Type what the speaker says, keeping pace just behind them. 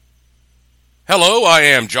Hello, I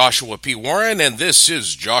am Joshua P. Warren, and this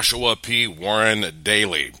is Joshua P. Warren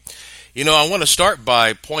Daily. I want to start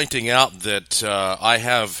by pointing out that I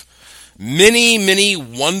have many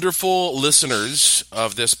wonderful listeners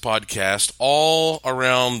of this podcast all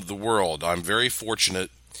around the world. I'm very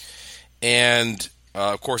fortunate. And,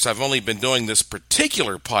 of course, I've only been doing this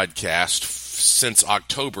particular podcast since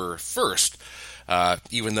October 1st,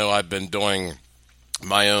 even though I've been doing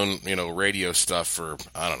my own, radio stuff for,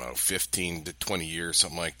 15 to 20 years,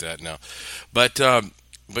 something like that now. But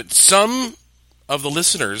some of the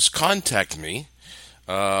listeners contact me,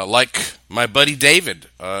 like my buddy David,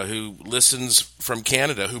 who listens from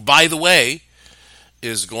Canada, who, by the way,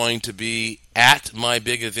 is going to be at my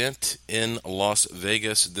big event in Las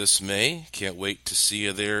Vegas this May. Can't wait to see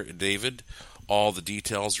you there, David. All the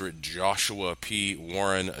details are at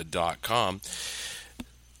joshuapwarren.com.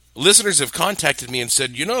 Listeners have contacted me and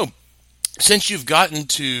said, since you've gotten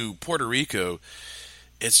to Puerto Rico,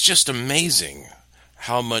 it's just amazing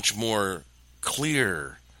how much more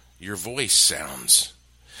clear your voice sounds.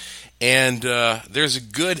 And there's a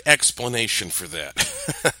good explanation for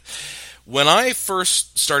that. When I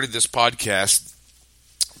first started this podcast,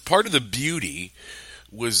 part of the beauty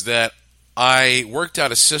was that I worked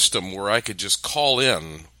out a system where I could just call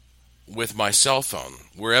in with my cell phone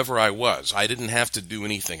wherever I was. I didn't have to do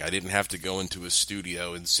anything. I didn't have to go into a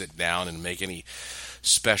studio and sit down and make any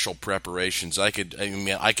special preparations. I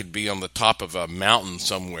could be on the top of a mountain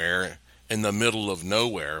somewhere in the middle of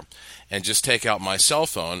nowhere and just take out my cell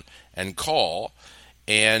phone and call,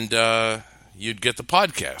 and you'd get the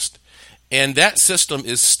podcast. And that system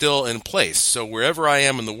is still in place. So wherever I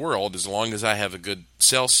am in the world, as long as I have a good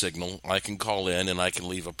cell signal, I can call in and I can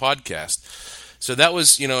leave a podcast. So that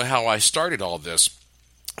was, how I started all this,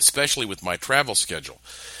 especially with my travel schedule.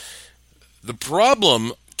 The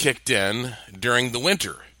problem kicked in during the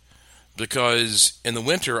winter, because in the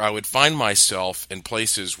winter I would find myself in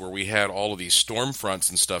places where we had all of these storm fronts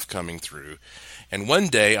and stuff coming through. And one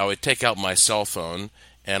day I would take out my cell phone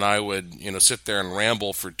and I would, sit there and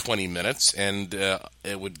ramble for 20 minutes, and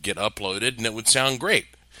it would get uploaded and it would sound great.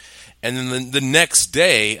 And then the next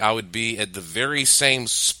day I would be at the very same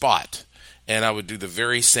spot, and I would do the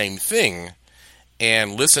very same thing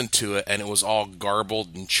and listen to it, and it was all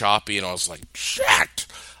garbled and choppy, and I was like, shit!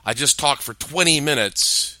 I just talked for 20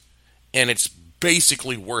 minutes, and it's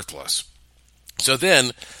basically worthless. So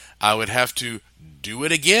then I would have to do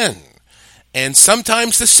it again, and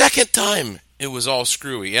sometimes the second time it was all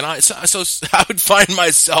screwy, and I would find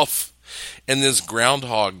myself in this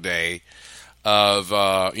Groundhog Day of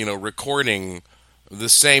recording the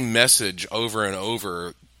same message over and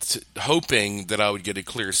over, hoping that I would get a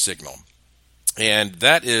clear signal. And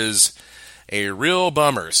that is a real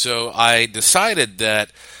bummer. So I decided that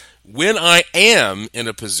when I am in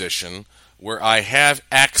a position where I have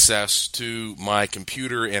access to my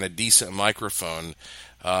computer and a decent microphone,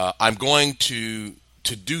 I'm going to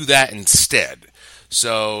do that instead.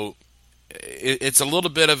 So it's a little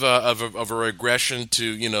bit of a regression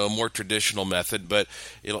to a more traditional method, but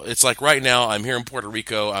it's like right now I'm here in Puerto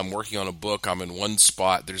Rico. I'm working on a book. I'm in one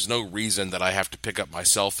spot. There's no reason that I have to pick up my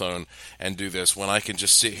cell phone and do this when I can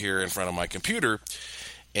just sit here in front of my computer,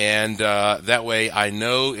 and that way I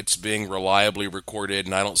know it's being reliably recorded,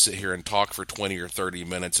 and I don't sit here and talk for 20 or 30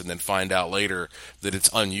 minutes and then find out later that it's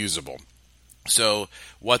unusable. So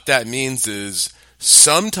what that means is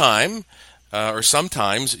sometimes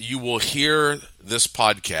you will hear this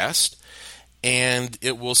podcast and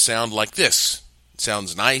it will sound like this. It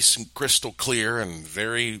sounds nice and crystal clear and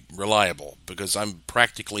very reliable, because I'm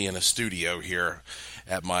practically in a studio here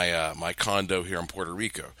at my condo here in Puerto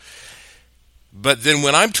Rico. But then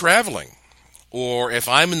when I'm traveling, or if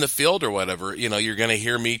I'm in the field or whatever, you're going to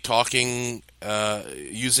hear me talking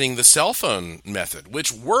using the cell phone method,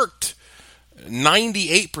 which worked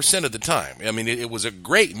 98% of the time. I mean, it was a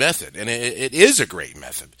great method, and it is a great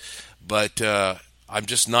method, but I'm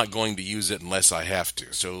just not going to use it unless I have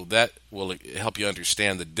to. So that will help you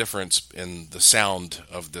understand the difference in the sound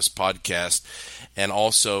of this podcast, and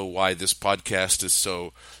also why this podcast is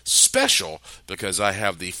so special, because I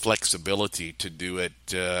have the flexibility to do it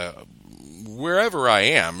wherever I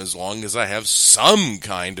am, as long as I have some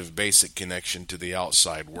kind of basic connection to the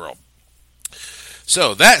outside world.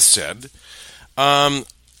 So that said,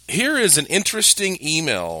 here is an interesting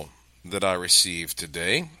email that I received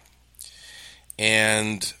today,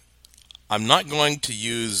 and I'm not going to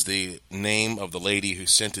use the name of the lady who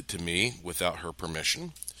sent it to me without her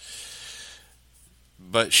permission,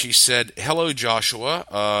 but she said, "Hello,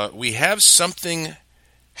 Joshua. We have something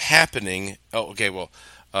happening." Oh, okay, well,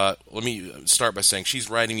 let me start by saying she's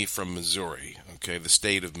writing me from Missouri, okay, the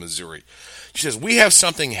state of Missouri. She says, we have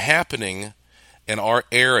something happening in our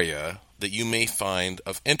area that you may find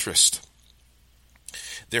of interest.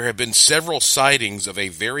 There have been several sightings of a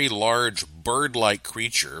very large bird-like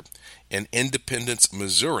creature in Independence,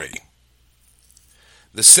 Missouri.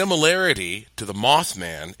 The similarity to the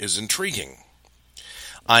Mothman is intriguing.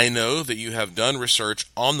 I know that you have done research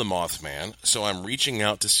on the Mothman, so I'm reaching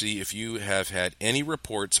out to see if you have had any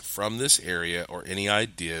reports from this area or any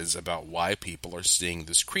ideas about why people are seeing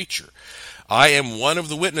this creature. I am one of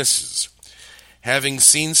the witnesses, having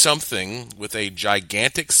seen something with a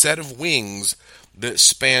gigantic set of wings that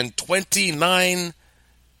span 29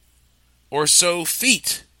 or so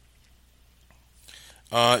feet.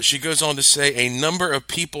 She goes on to say a number of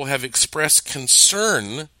people have expressed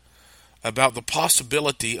concern about the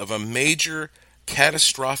possibility of a major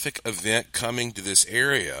catastrophic event coming to this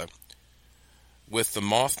area, with the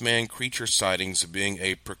Mothman creature sightings being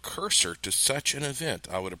a precursor to such an event.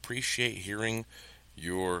 I would appreciate hearing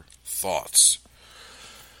your thoughts.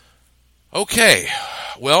 Okay,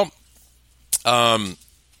 well,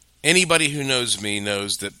 anybody who knows me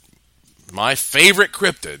knows that my favorite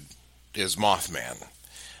cryptid is Mothman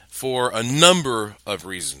for a number of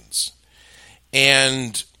reasons.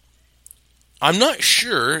 And I'm not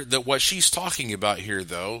sure that what she's talking about here,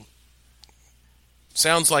 though,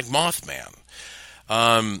 sounds like Mothman.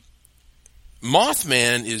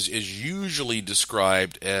 Mothman is usually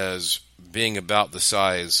described as being about the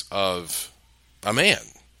size of a man,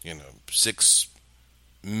 6,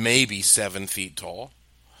 maybe 7 feet tall.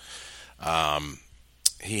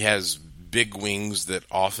 He has big wings that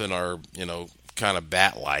often are, kind of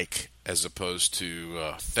bat-like as opposed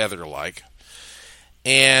to feather-like.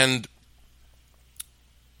 And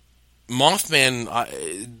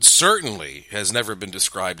Mothman certainly has never been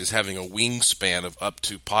described as having a wingspan of up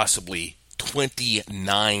to possibly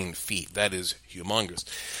 29 feet. That is humongous.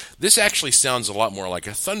 This actually sounds a lot more like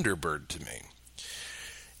a thunderbird to me.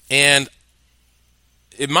 And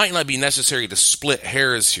it might not be necessary to split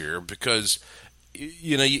hairs here because,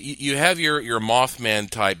 you have your Mothman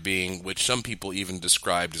type being, which some people even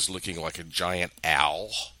described as looking like a giant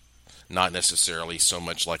owl, not necessarily so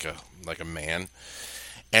much like a man.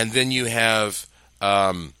 And then you have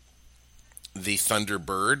the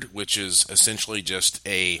thunderbird, which is essentially just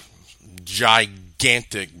a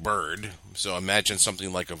gigantic bird. So imagine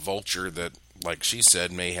something like a vulture that, like she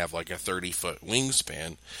said, may have like a 30-foot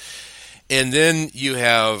wingspan. And then you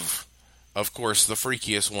have, of course, the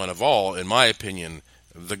freakiest one of all, in my opinion,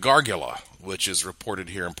 the gargula, which is reported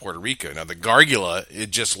here in Puerto Rico. Now, the gargula,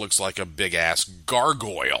 it just looks like a big-ass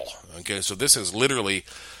gargoyle. Okay, so this is literally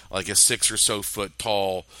like a 6 or so foot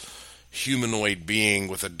tall humanoid being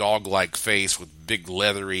with a dog-like face with big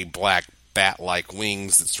leathery black bat-like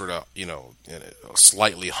wings that sort of,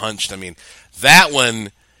 slightly hunched. I mean, that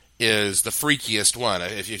one is the freakiest one.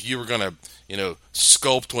 If you were going to,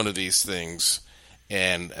 sculpt one of these things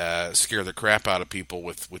and scare the crap out of people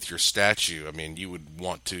with your statue, I mean, you would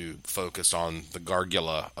want to focus on the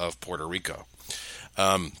gargula of Puerto Rico.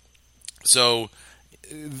 So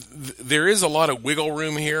there is a lot of wiggle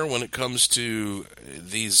room here when it comes to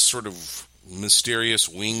these sort of mysterious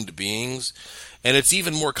winged beings. And it's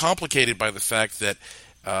even more complicated by the fact that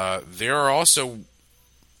there are also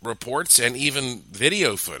reports and even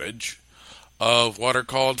video footage of what are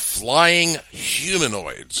called flying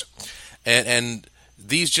humanoids. And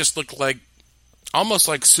these just look like almost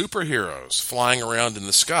like superheroes flying around in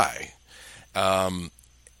the sky.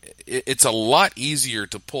 It's a lot easier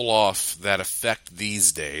to pull off that effect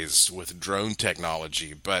these days with drone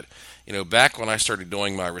technology. But, back when I started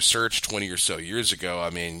doing my research 20 or so years ago, I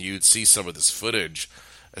mean, you'd see some of this footage,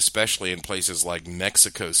 especially in places like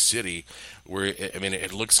Mexico City, where,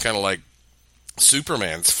 it looks kind of like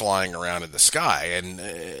Superman's flying around in the sky. And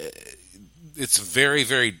it's very,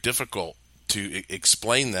 very difficult to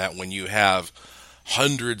explain that when you have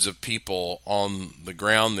hundreds of people on the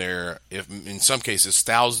ground there, if in some cases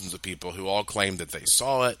thousands of people who all claim that they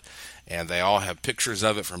saw it, and they all have pictures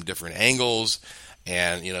of it from different angles.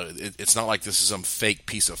 And it's not like this is some fake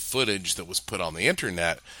piece of footage that was put on the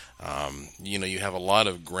internet. You have a lot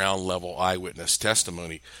of ground level eyewitness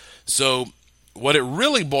testimony. So what it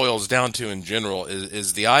really boils down to in general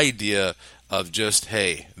is the idea of just,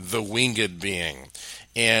 hey, the winged being.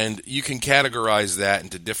 And you can categorize that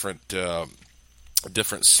into different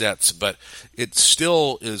sets, but it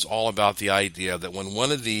still is all about the idea that when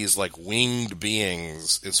one of these like winged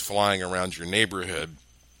beings is flying around your neighborhood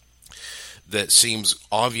that seems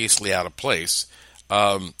obviously out of place,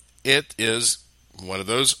 it is one of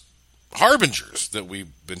those harbingers that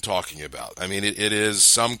we've been talking about. I mean, it is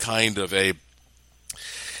some kind of a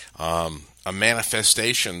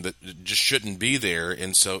manifestation that just shouldn't be there,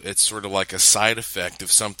 and so it's sort of like a side effect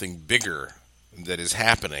of something bigger that is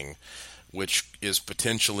happening, which is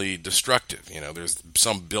potentially destructive. There's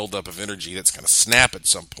some buildup of energy that's going to snap at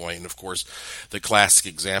some point. And of course, the classic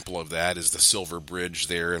example of that is the Silver Bridge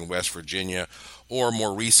there in West Virginia, or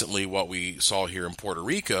more recently, what we saw here in Puerto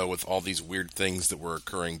Rico with all these weird things that were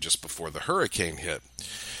occurring just before the hurricane hit.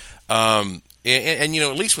 And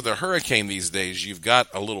at least with a hurricane these days, you've got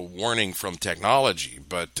a little warning from technology,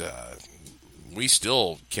 but we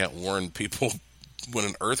still can't warn people when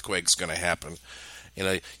an earthquake's going to happen.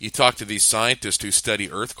 You talk to these scientists who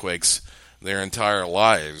study earthquakes their entire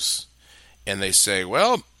lives, and they say,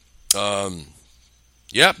 well,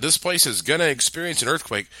 this place is going to experience an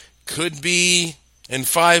earthquake. Could be in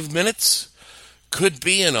 5 minutes, could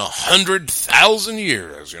be in 100,000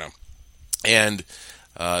 years, And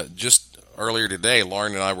just earlier today,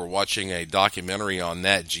 Lauren and I were watching a documentary on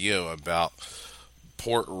Nat Geo about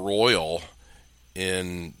Port Royal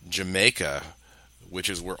in Jamaica, which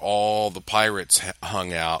is where all the pirates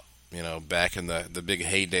hung out, back in the big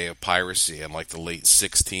heyday of piracy in like the late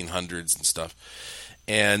 1600s and stuff.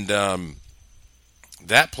 And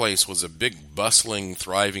that place was a big, bustling,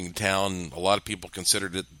 thriving town. A lot of people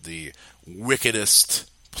considered it the wickedest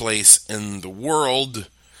place in the world,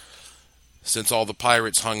 since all the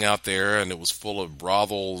pirates hung out there, and it was full of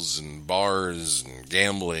brothels and bars and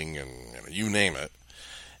gambling and you name it.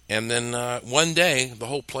 And then one day, the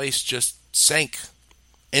whole place just sank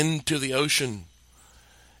into the ocean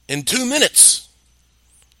in 2 minutes.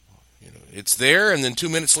 It's there, and then 2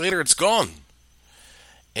 minutes later, it's gone.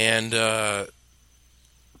 And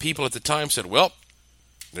people at the time said, well,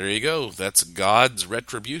 there you go. That's God's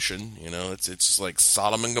retribution. It's like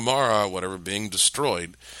Sodom and Gomorrah, whatever, being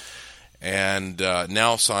destroyed. And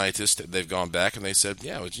now scientists, they've gone back and they said,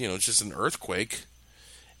 it's just an earthquake.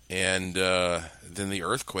 And then the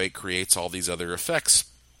earthquake creates all these other effects,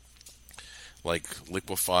 like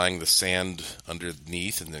liquefying the sand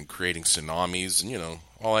underneath and then creating tsunamis and,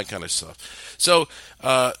 all that kind of stuff. So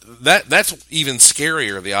that's even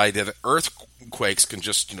scarier, the idea that earthquakes can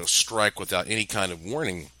just, strike without any kind of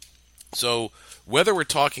warning. So whether we're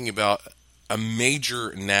talking about a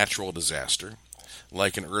major natural disaster,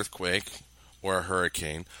 like an earthquake or a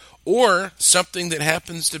hurricane, or something that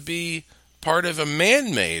happens to be part of a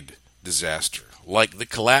man-made disaster, like the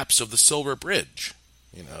collapse of the Silver Bridge.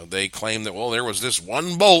 They claim that, there was this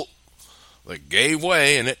one bolt that gave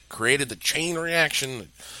way and it created the chain reaction.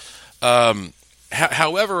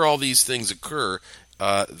 However all these things occur,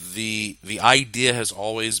 the idea has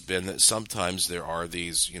always been that sometimes there are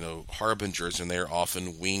these, harbingers, and they are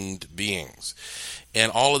often winged beings.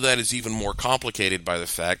 And all of that is even more complicated by the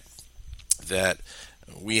fact that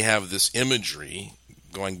we have this imagery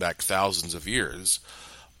going back thousands of years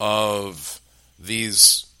of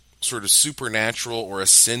these sort of supernatural or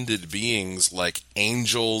ascended beings like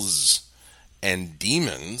angels and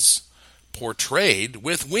demons portrayed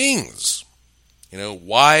with wings.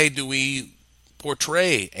 Why do we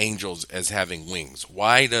portray angels as having wings?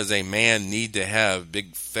 Why does a man need to have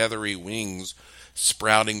big feathery wings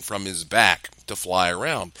sprouting from his back to fly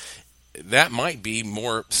around? That might be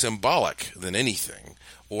more symbolic than anything,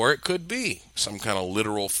 or it could be some kind of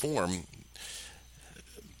literal form.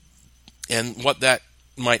 And what that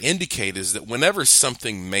might indicate is that whenever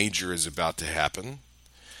something major is about to happen,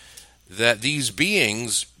 that these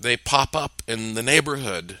beings, they pop up in the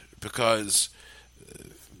neighborhood because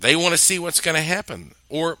they want to see what's going to happen.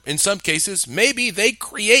 Or in some cases, maybe they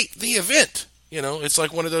create the event. It's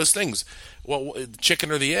like one of those things. Well,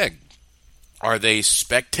 chicken or the egg? Are they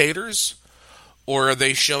spectators, or are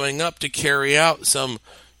they showing up to carry out some,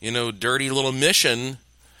 dirty little mission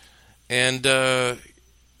and,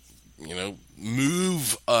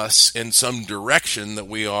 move us in some direction that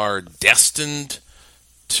we are destined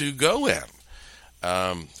to go in?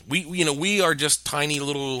 We are just tiny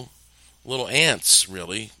little ants,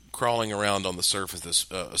 really, crawling around on the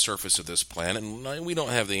surface of this planet, and we don't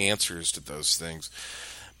have the answers to those things.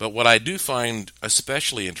 But what I do find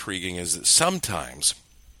especially intriguing is that sometimes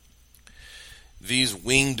these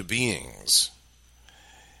winged beings,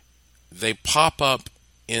 they pop up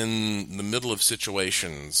in the middle of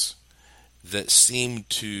situations that seem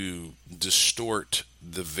to distort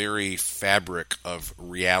the very fabric of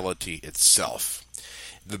reality itself.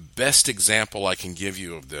 The best example I can give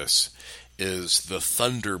you of this is the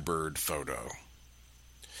Thunderbird photo.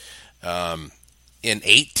 In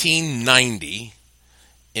 1890,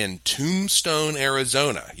 in Tombstone,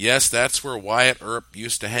 Arizona. Yes, that's where Wyatt Earp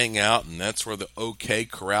used to hang out, and that's where the OK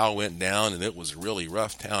Corral went down, and it was a really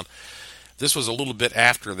rough town. This was a little bit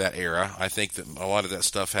after that era. I think that a lot of that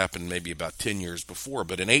stuff happened maybe about 10 years before.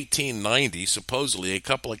 But in 1890, supposedly, a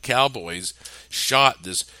couple of cowboys shot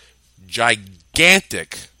this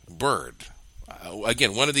gigantic bird.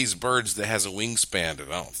 Again, one of these birds that has a wingspan of,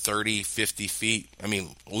 I don't know, 30, 50 feet. I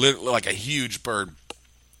mean, literally like a huge bird.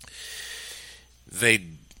 They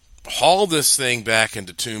hauled this thing back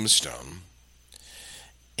into Tombstone,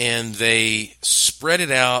 and they spread it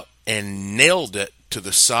out and nailed it to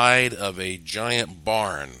the side of a giant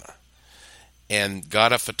barn and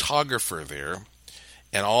got a photographer there.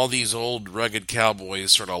 And all these old rugged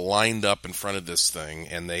cowboys sort of lined up in front of this thing,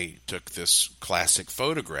 and they took this classic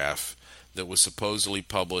photograph that was supposedly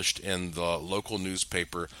published in the local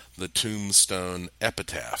newspaper, the Tombstone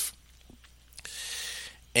Epitaph.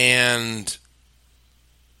 And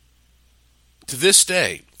to this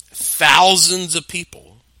day, thousands of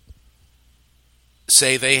people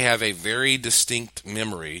say they have a very distinct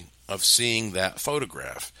memory of seeing that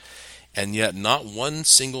photograph, and yet not one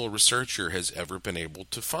single researcher has ever been able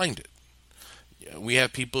to find it. We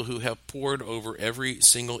have people who have pored over every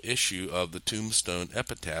single issue of the Tombstone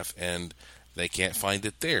Epitaph, and they can't find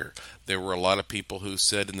it there. There were a lot of people who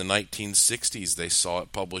said in the 1960s they saw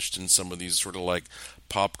it published in some of these sort of like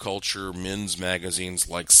pop culture men's magazines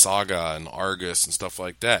like Saga and Argus and stuff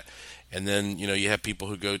like that. And then, you have people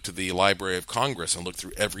who go to the Library of Congress and look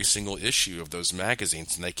through every single issue of those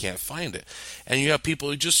magazines and they can't find it. And you have people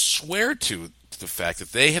who just swear to the fact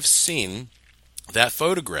that they have seen that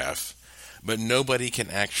photograph, but nobody can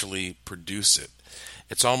actually produce it.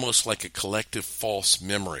 It's almost like a collective false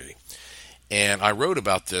memory. And I wrote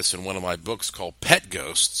about this in one of my books called Pet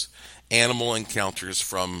Ghosts, Animal Encounters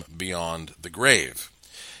from Beyond the Grave.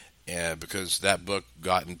 Because that book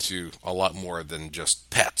got into a lot more than just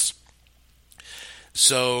pets.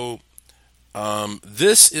 So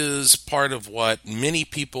this is part of what many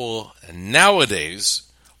people nowadays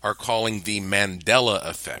are calling the Mandela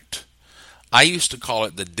effect. I used to call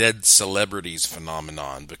it the dead celebrities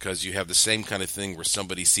phenomenon, because you have the same kind of thing where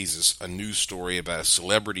somebody sees a news story about a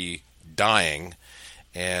celebrity dying,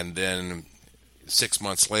 and then 6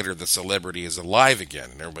 months later the celebrity is alive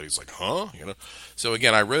again, and everybody's like, huh? So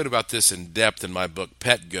again, I wrote about this in depth in my book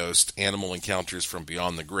Pet Ghost, Animal Encounters from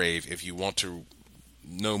Beyond the Grave. If you want to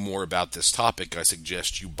know more about this topic, I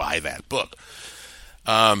suggest you buy that book.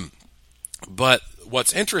 But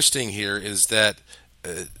what's interesting here is that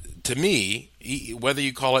to me, whether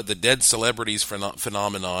you call it the dead celebrities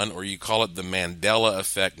phenomenon or you call it the Mandela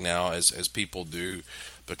effect now, as people do,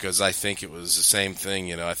 because I think it was the same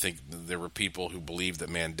thing. I think there were people who believed that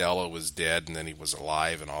Mandela was dead and then he was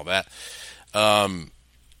alive and all that.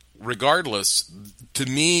 Regardless, to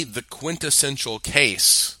me, the quintessential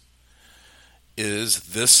case is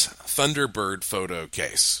this Thunderbird photo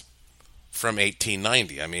case from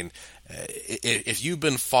 1890. I mean, if you've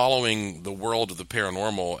been following the world of the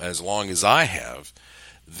paranormal as long as I have,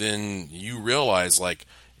 then you realize, like,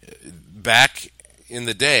 back in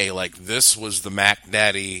the day, like, this was the Mac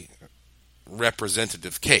Daddy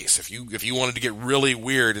representative case. If you wanted to get really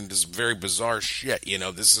weird and just very bizarre shit,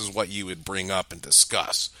 this is what you would bring up and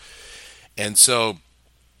discuss. And so,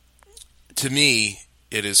 to me,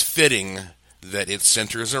 it is fitting that it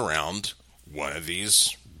centers around one of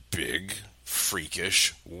these big,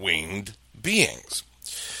 freakish, winged beings.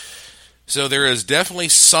 So there is definitely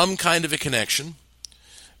some kind of a connection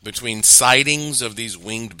between sightings of these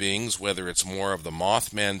winged beings, whether it's more of the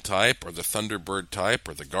Mothman type or the Thunderbird type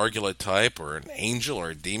or the Gargula type or an angel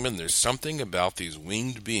or a demon. There's something about these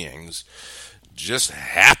winged beings just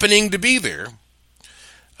happening to be there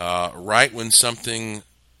right when something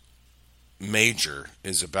major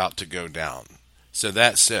is about to go down. So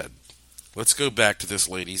that said, let's go back to this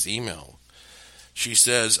lady's email. She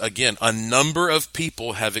says, again, a number of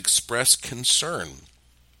people have expressed concern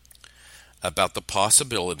about the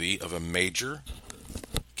possibility of a major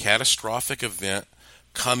catastrophic event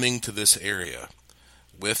coming to this area,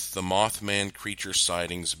 with the Mothman creature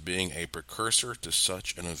sightings being a precursor to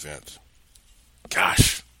such an event.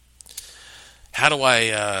 Gosh, how do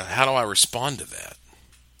I respond to that?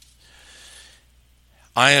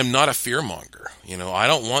 I am not a fearmonger. I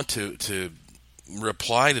don't want to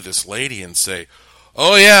reply to this lady and say,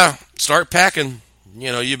 oh yeah, start packing.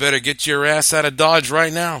 You better get your ass out of Dodge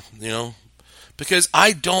right now, because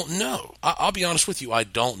I don't know. I'll be honest with you, I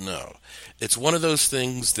don't know. It's one of those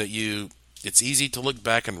things that it's easy to look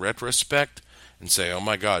back in retrospect and say, oh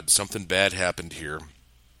my God, something bad happened here.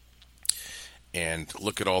 And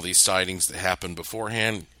look at all these sightings that happened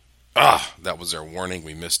beforehand. That was our warning.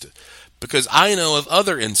 We missed it. Because I know of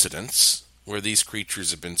other incidents where these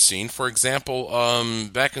creatures have been seen. For example,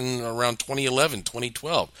 back in around 2011,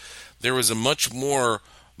 2012, there was a much more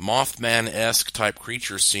Mothman-esque type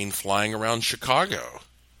creature seen flying around Chicago.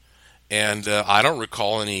 And I don't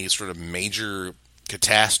recall any sort of major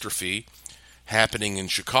catastrophe happening in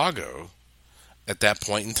Chicago at that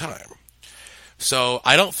point in time. So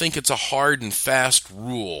I don't think it's a hard and fast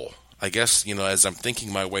rule. I guess, as I'm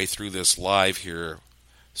thinking my way through this live here,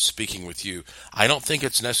 speaking with you, I don't think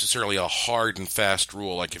it's necessarily a hard and fast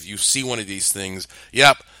rule. Like if you see one of these things,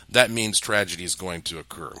 yep, that means tragedy is going to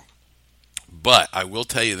occur. But I will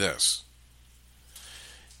tell you this.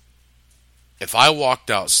 If I walked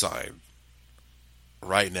outside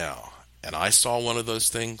right now and I saw one of those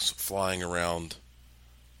things flying around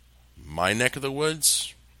my neck of the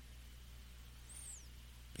woods,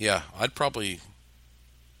 yeah, I'd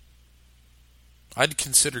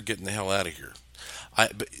consider getting the hell out of here.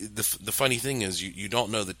 But the funny thing is, you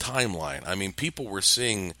don't know the timeline. I mean, people were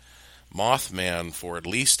seeing Mothman for at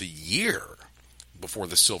least a year before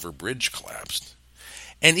the Silver Bridge collapsed.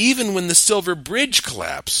 And even when the Silver Bridge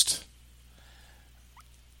collapsed,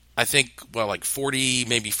 I think, like 40,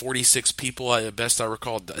 maybe 46 people, best I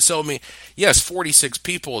recall. So, I mean, yes, 46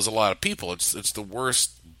 people is a lot of people. It's the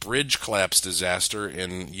worst bridge collapse disaster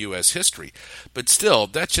in U.S. history. But still,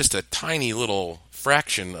 that's just a tiny little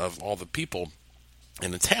fraction of all the people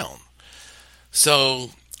in the town.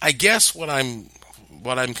 So, I guess what I'm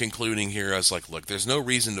concluding here is like, look, there's no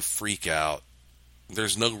reason to freak out.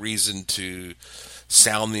 There's no reason to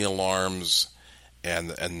sound the alarms and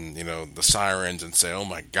the sirens and say, oh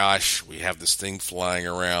my gosh, we have this thing flying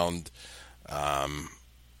around,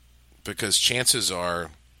 because chances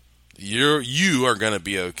are you are going to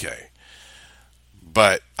be okay.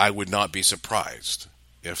 But I would not be surprised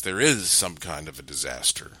if there is some kind of a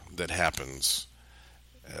disaster that happens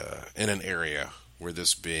in an area where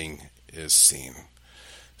this being is seen.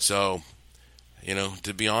 So,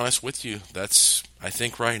 to be honest with you, that's, I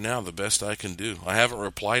think right now, the best I can do. I haven't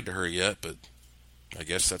replied to her yet, but I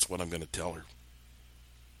guess that's what I'm going to tell her.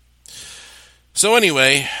 So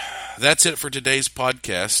anyway, that's it for today's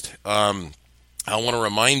podcast. I want to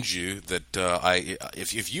remind you that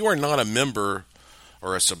if you are not a member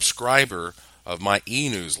or a subscriber of my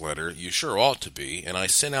e-newsletter, you sure ought to be. And I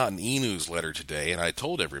sent out an e-newsletter today, and I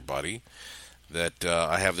told everybody that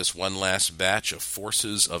I have this one last batch of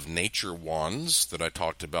Forces of Nature wands that I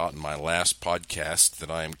talked about in my last podcast that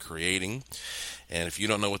I am creating. And if you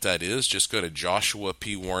don't know what that is, just go to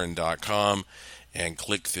joshuapwarren.com and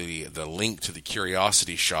click the link to the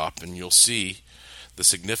Curiosity Shop, and you'll see the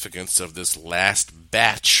significance of this last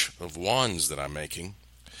batch of wands that I'm making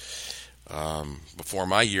before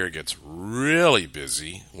my year gets really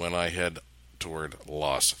busy when I head toward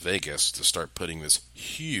Las Vegas to start putting this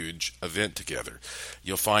huge event together.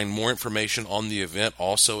 You'll find more information on the event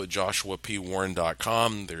also at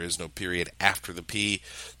joshuapwarren.com. There is no period after the P,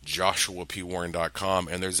 joshuapwarren.com,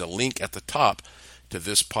 and there's a link at the top to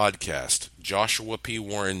this podcast, Joshua P.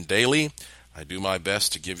 Warren Daily. I do my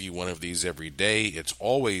best to give you one of these every day. It's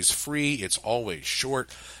always free. It's always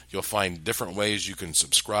short. You'll find different ways you can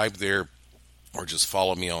subscribe there, or just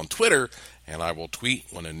follow me on Twitter, and I will tweet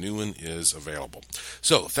when a new one is available.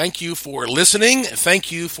 So, thank you for listening.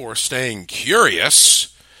 Thank you for staying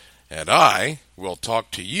curious. And I will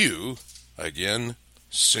talk to you again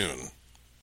soon.